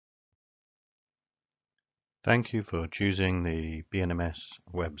Thank you for choosing the BNMS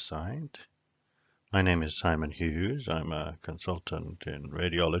website. My name is Simon Hughes. I'm a consultant in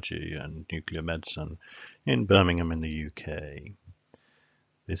radiology and nuclear medicine in Birmingham in the UK.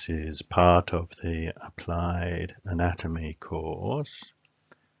 This is part of the Applied Anatomy course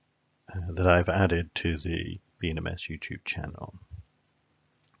that I've added to the BNMS YouTube channel.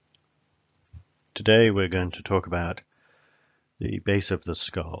 Today we're going to talk about the base of the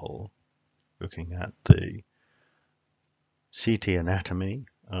skull, looking at the CT anatomy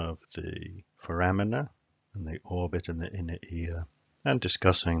of the foramina and the orbit and the inner ear, and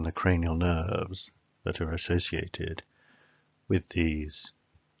discussing the cranial nerves that are associated with these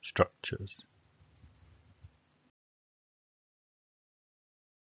structures.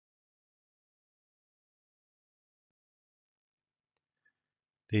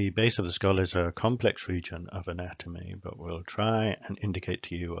 The base of the skull is a complex region of anatomy, but we'll try and indicate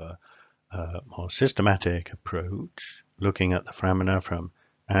to you a more systematic approach, looking at the foramina from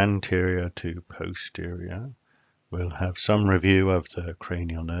anterior to posterior. We'll have some review of the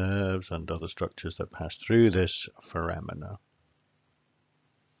cranial nerves and other structures that pass through this foramina.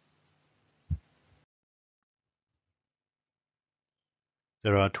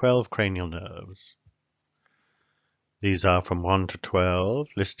 There are 12 cranial nerves. These are from 1 to 12,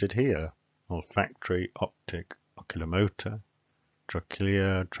 listed here: olfactory, optic, oculomotor,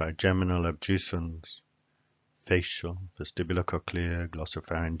 trochlear, trigeminal, abducens, facial, vestibulocochlear,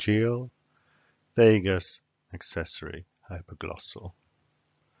 glossopharyngeal, vagus, accessory, hypoglossal.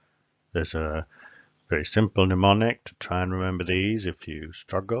 There's a very simple mnemonic to try and remember these if you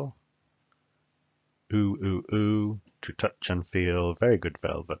struggle. Ooh, ooh, ooh, to touch and feel, very good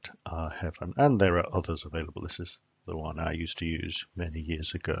velvet, are heaven. And there are others available. This is the one I used to use many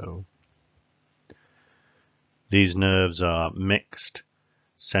years ago. These nerves are mixed,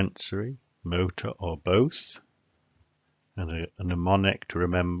 sensory, motor, or both. And a mnemonic to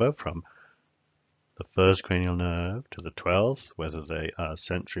remember from the first cranial nerve to the 12th, whether they are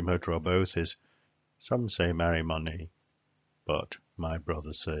sensory, motor, or both, is: some say marry money, but my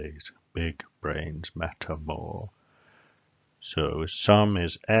brother says big brains matter more. So some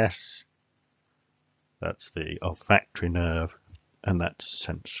is S, that's the olfactory nerve, and that's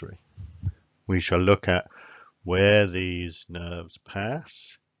sensory. We shall look at where these nerves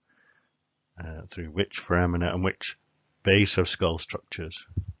pass, through which foramina and which base of skull structures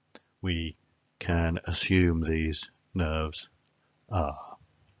we can assume these nerves are.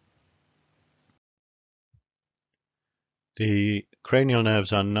 The cranial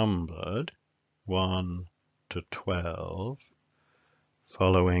nerves are numbered 1 to 12,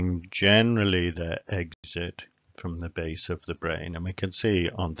 following generally their exit from the base of the brain, and we can see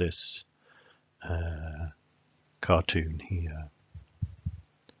on this cartoon here.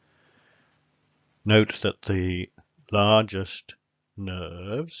 Note that the largest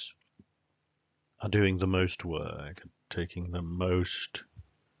nerves are doing the most work, taking the most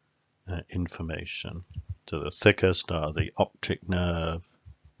information. So the thickest are the optic nerve,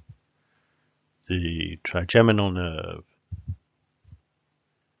 the trigeminal nerve,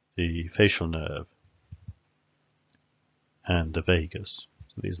 the facial nerve, and the vagus.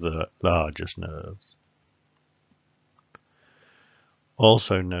 So these are the largest nerves.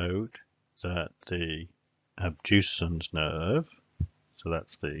 Also note that the abducens nerve, so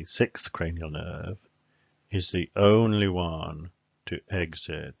that's the 6th cranial nerve, is the only one to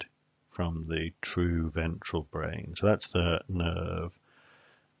exit from the true ventral brain. So that's the nerve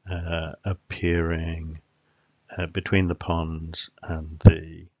appearing between the pons and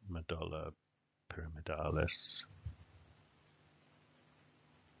the medulla pyramidalis.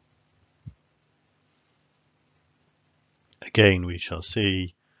 Again, we shall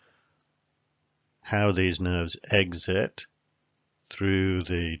see how these nerves exit through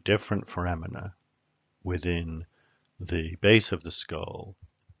the different foramina within the base of the skull.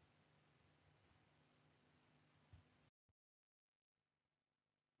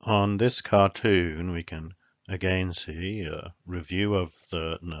 On this cartoon, we can again see a review of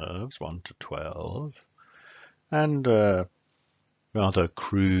the nerves 1 to 12 and a rather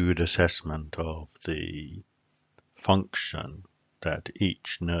crude assessment of the function that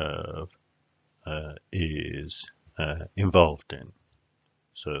each nerve is involved in.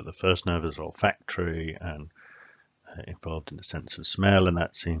 So the first nerve is olfactory and involved in the sense of smell, and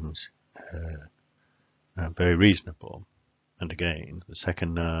that seems very reasonable. And again, the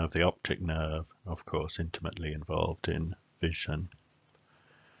second nerve, the optic nerve, of course, intimately involved in vision.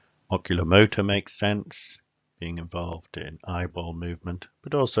 Oculomotor makes sense, being involved in eyeball movement,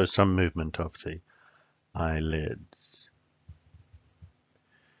 but also some movement of the eyelids.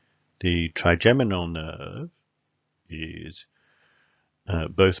 The trigeminal nerve is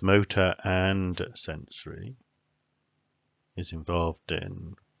both motor and sensory, is involved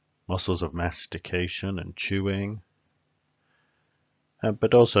in muscles of mastication and chewing,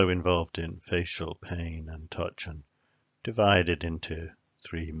 but also involved in facial pain and touch, and divided into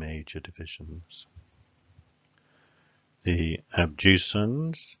 3 major divisions. The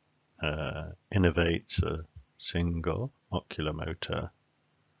abducens innervates a single oculomotor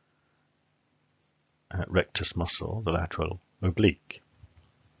rectus muscle, the lateral oblique.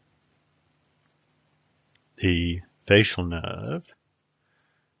 The facial nerve,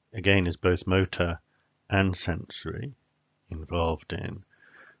 again, is both motor and sensory, involved in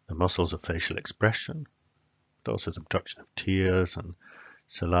the muscles of facial expression, but also the production of tears and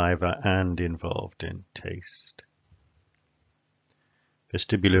saliva, and involved in taste.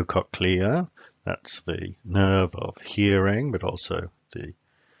 Vestibulocochlear, that's the nerve of hearing, but also the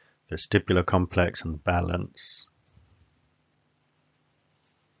vestibular complex and balance.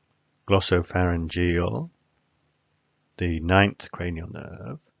 Glossopharyngeal, the 9th cranial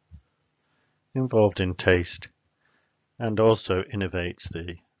nerve, involved in taste and also innervates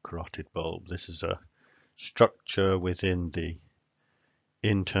the carotid bulb. This is a structure within the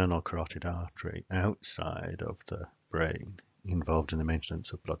internal carotid artery outside of the brain, involved in the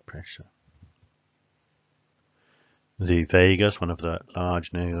maintenance of blood pressure. The vagus, one of the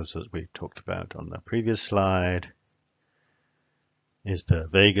large nerves that we talked about on the previous slide, is the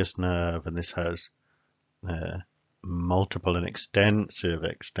vagus nerve, and this has multiple and extensive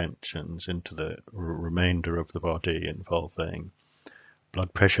extensions into the remainder of the body, involving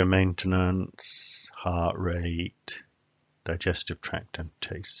blood pressure maintenance, heart rate, digestive tract, and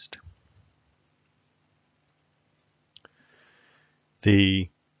taste. The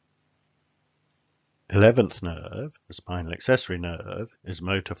 11th nerve, the spinal accessory nerve, is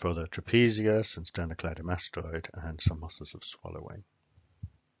motor for the trapezius and sternocleidomastoid and some muscles of swallowing.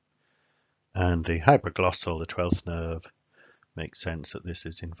 And the hypoglossal, the 12th nerve, makes sense that this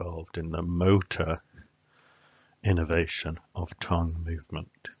is involved in the motor innervation of tongue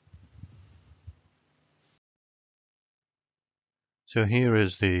movement. So here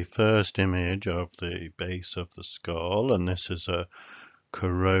is the first image of the base of the skull, and this is a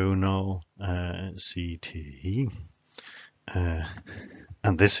coronal CT,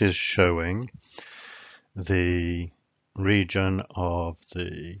 and this is showing the region of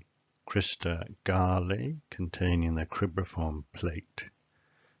the crista galli containing the cribriform plate.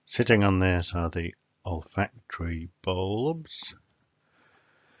 Sitting on this are the olfactory bulbs,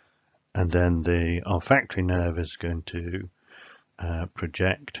 and then the olfactory nerve is going to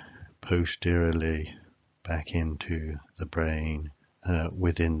project posteriorly back into the brain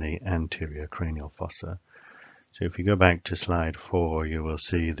within the anterior cranial fossa. So if you go back to slide 4, you will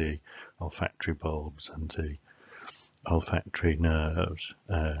see the olfactory bulbs and the olfactory nerves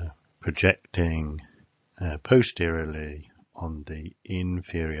projecting posteriorly on the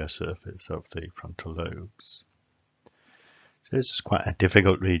inferior surface of the frontal lobes. So this is quite a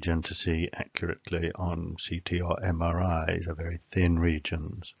difficult region to see accurately on CT or MRI. These are very thin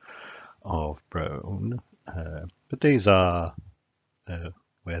regions of bone, but these are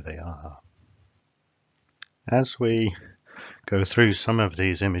where they are. As we go through some of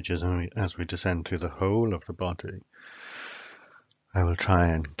these images and as we descend through the whole of the body, I will try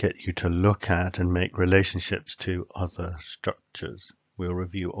and get you to look at and make relationships to other structures. We'll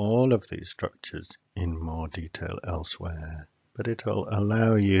review all of these structures in more detail elsewhere, but it will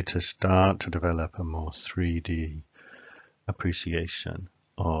allow you to start to develop a more 3D appreciation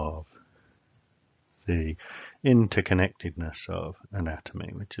of the interconnectedness of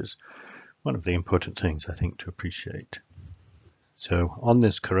anatomy, which is one of the important things I think to appreciate. So on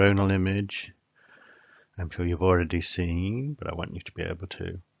this coronal image, I'm sure you've already seen, but I want you to be able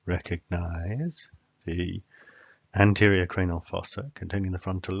to recognize the anterior cranial fossa containing the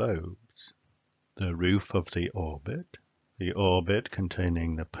frontal lobes, the roof of the orbit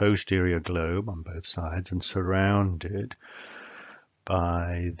containing the posterior globe on both sides and surrounded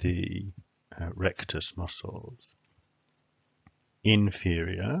by the rectus muscles.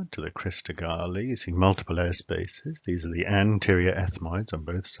 Inferior to the crista galli, you see multiple air spaces. These are the anterior ethmoids on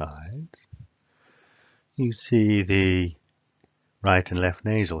both sides. You see the right and left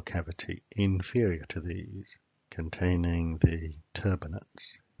nasal cavity inferior to these, containing the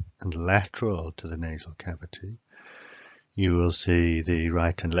turbinates, and lateral to the nasal cavity, you will see the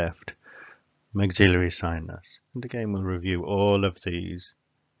right and left maxillary sinus. And again, we'll review all of these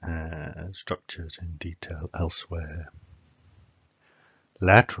structures in detail elsewhere.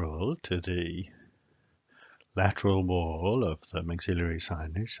 Lateral to the lateral wall of the maxillary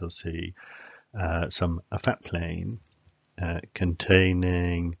sinus, you'll see a fat plane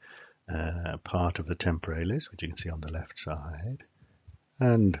containing part of the temporalis, which you can see on the left side,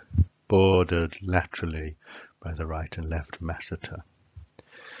 and bordered laterally by the right and left masseter.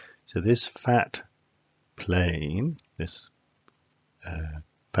 So this fat plane, this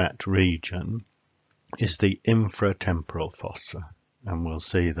fat region, is the infratemporal fossa, and we'll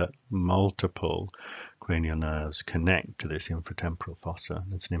see that multiple cranial nerves connect to this infratemporal fossa.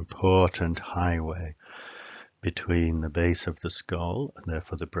 It's an important highway between the base of the skull, and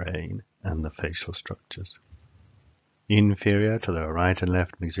therefore the brain, and the facial structures. Inferior to the right and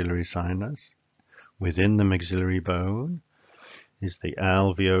left maxillary sinus, within the maxillary bone, is the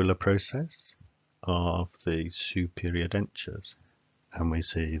alveolar process of the superior dentures, and we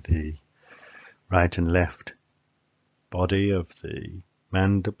see the right and left body of the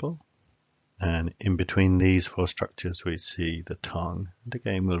mandible, and in between these four structures we see the tongue. And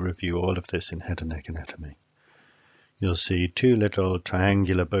again, we'll review all of this in head and neck anatomy. You'll see two little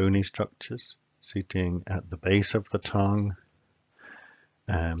triangular bony structures sitting at the base of the tongue,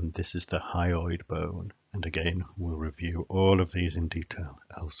 and this is the hyoid bone. And again, we'll review all of these in detail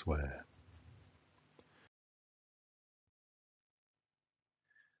elsewhere.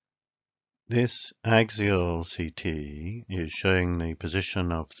 This axial CT is showing the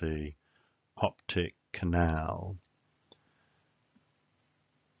position of the optic canal.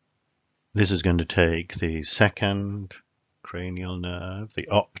 This is going to take the second cranial nerve, the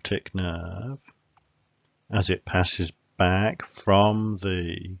optic nerve, as it passes back from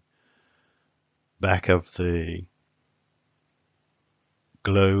the back of the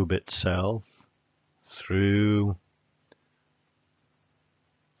globe itself through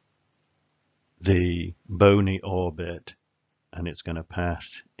the bony orbit, and it's going to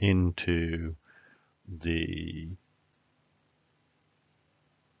pass into the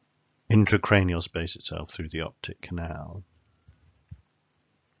intracranial space itself through the optic canal.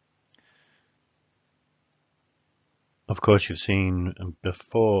 Of course, you've seen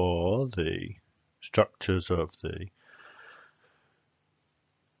before the structures of the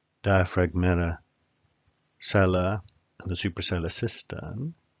diaphragmatic cella and the suprasellar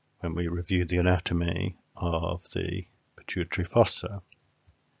cistern when we reviewed the anatomy of the pituitary fossa.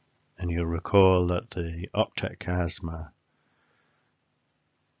 And you'll recall that the optic chiasma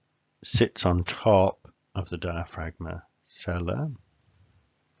sits on top of the diaphragma cella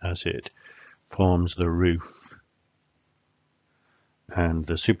as it forms the roof, and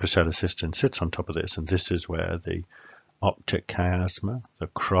the suprasellar cistern sits on top of this, and this is where the optic chiasma, the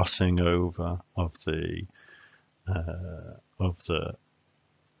crossing over of the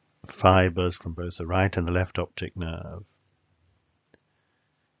fibers from both the right and the left optic nerve.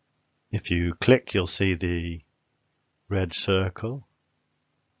 If you click, you'll see the red circle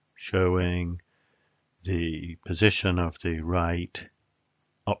showing the position of the right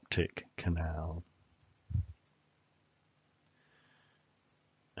optic canal.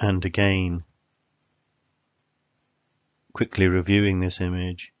 And again, quickly reviewing this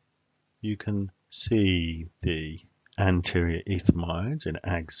image, you can see the anterior ethmoids in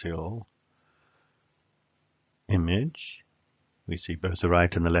axial image. We see both the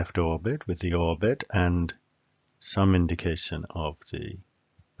right and the left orbit with the orbit and some indication of the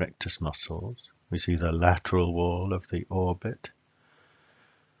rectus muscles. We see the lateral wall of the orbit.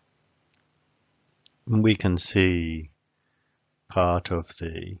 And we can see part of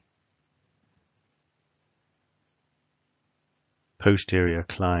the posterior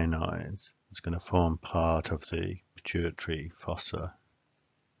clinoids. It's going to form part of the pituitary fossa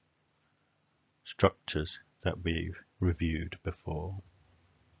structures that we've reviewed before.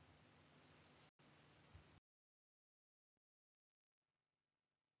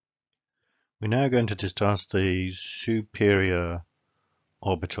 We're now going to discuss the superior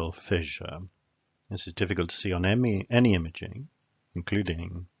orbital fissure. This is difficult to see on any imaging,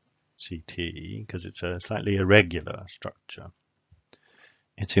 including CT, because it's a slightly irregular structure.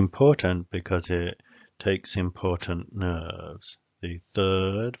 It's important because it takes important nerves. The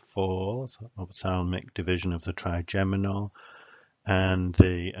third, fourth ophthalmic division of the trigeminal and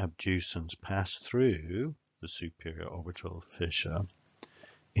the abducens pass through the superior orbital fissure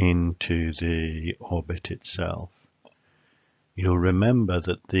into the orbit itself. You'll remember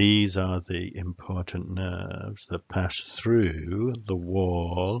that these are the important nerves that pass through the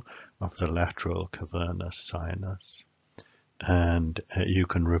wall of the lateral cavernous sinus. And you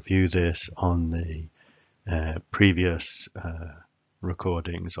can review this on the previous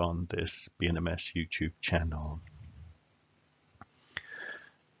recordings on this BNMS YouTube channel.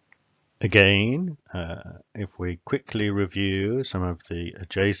 Again, if we quickly review some of the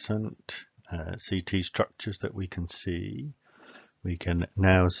adjacent CT structures that we can see, we can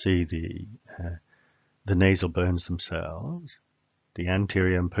now see the nasal bones themselves, the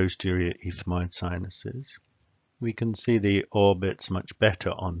anterior and posterior ethmoid sinuses. We can see the orbits much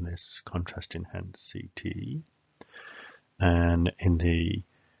better on this contrast-enhanced CT. And in the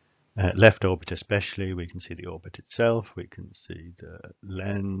left orbit especially, we can see the orbit itself, we can see the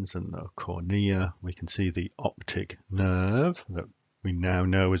lens and the cornea, we can see the optic nerve that we now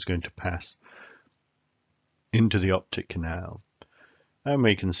know is going to pass into the optic canal. And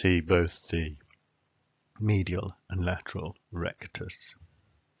we can see both the medial and lateral rectus.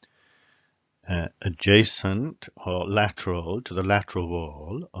 Adjacent or lateral to the lateral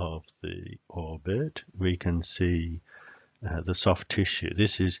wall of the orbit, we can see the soft tissue.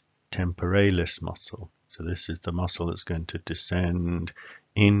 This is temporalis muscle. So this is the muscle that's going to descend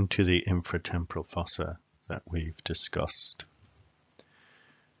into the infratemporal fossa that we've discussed.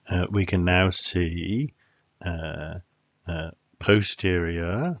 We can now see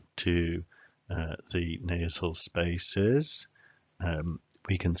posterior to the nasal spaces.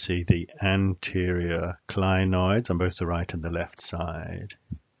 We can see the anterior clinoids on both the right and the left side.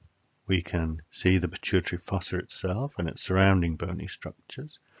 We can see the pituitary fossa itself and its surrounding bony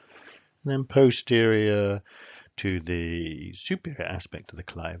structures. And then posterior to the superior aspect of the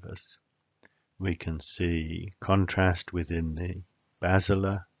clivus, we can see contrast within the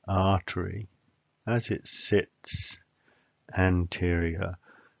basilar artery as it sits anterior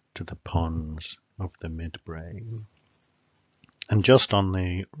to the pons of the midbrain. And just on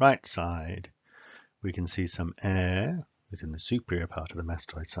the right side, we can see some air within the superior part of the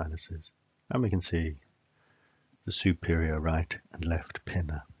mastoid sinuses, and we can see the superior right and left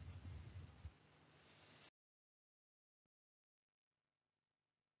pinna.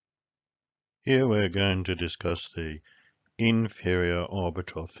 Here we're going to discuss the inferior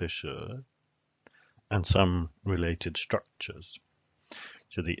orbital fissure and some related structures.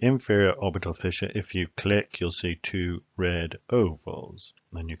 So the inferior orbital fissure, if you click, you'll see two red ovals,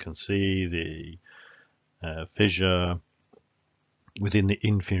 and you can see the fissure within the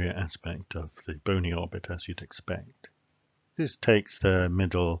inferior aspect of the bony orbit, as you'd expect. This takes the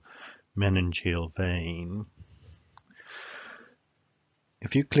middle meningeal vein.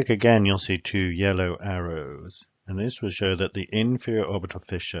 If you click again, you'll see two yellow arrows, and this will show that the inferior orbital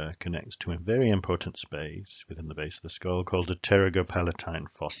fissure connects to a very important space within the base of the skull called the pterygopalatine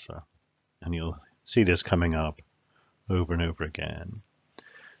fossa. And you'll see this coming up over and over again.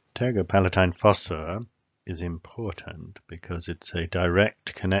 Pterygopalatine fossa is important because it's a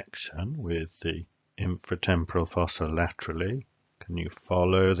direct connection with the infratemporal fossa laterally. Can you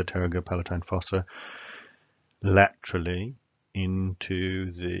follow the pterygopalatine fossa laterally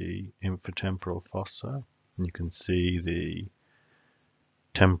into the infratemporal fossa? And you can see the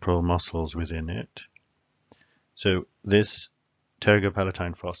temporal muscles within it. So this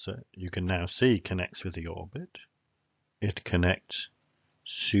pterygopalatine fossa, you can now see, connects with the orbit. It connects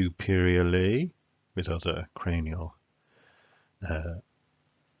superiorly with other cranial,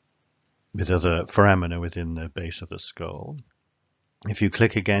 with other foramina within the base of the skull. If you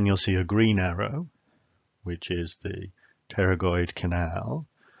click again, you'll see a green arrow, which is the pterygoid canal,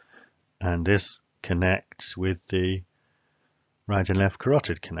 and this connects with the right and left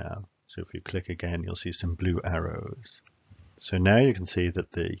carotid canal. So if you click again, you'll see some blue arrows. So now you can see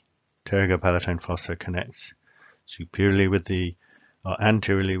that the pterygopalatine fossa connects superiorly with the, or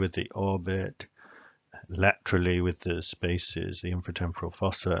anteriorly with the orbit, laterally with the spaces, the infratemporal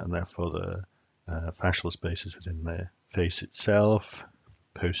fossa, and therefore the fascial spaces within the face itself,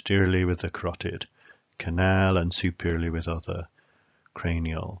 posteriorly with the carotid canal, and superiorly with other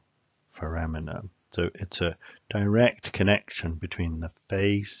cranial foramina. So it's a direct connection between the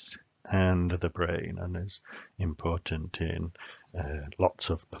face and the brain, and is important in lots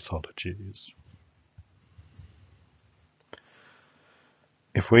of pathologies.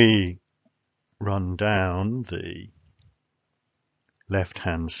 If we run down the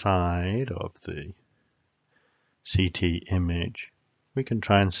left-hand side of the CT image, we can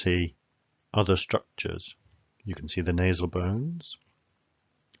try and see other structures. You can see the nasal bones.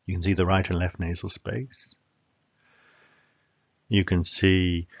 You can see the right and left nasal space. You can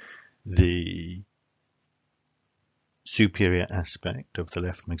see the superior aspect of the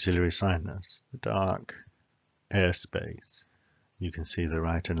left maxillary sinus, the dark airspace. You can see the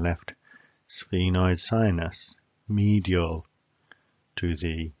right and left sphenoid sinus, medial to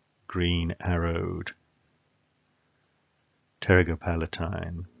the green arrowed pterygoid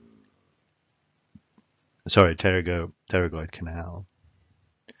canal.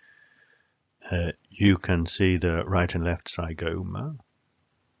 you can see the right and left zygoma,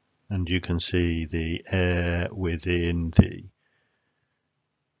 and you can see the air within the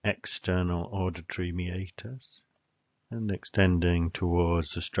external auditory meatus and extending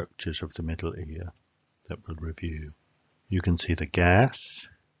towards the structures of the middle ear that we'll review. You can see the gas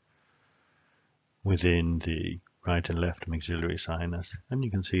within the right and left maxillary sinus, and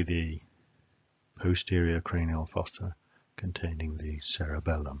you can see the posterior cranial fossa containing the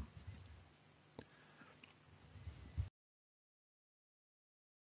cerebellum.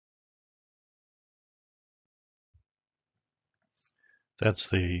 That's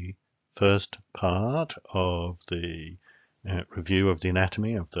the first part of the review of the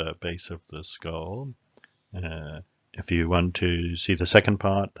anatomy of the base of the skull. If you want to see the second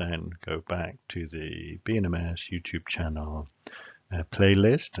part, then go back to the BNMS YouTube channel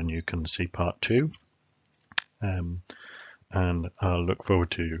playlist and you can see part 2. And I'll look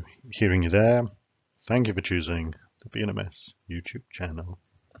forward to hearing you there. Thank you for choosing the BNMS YouTube channel.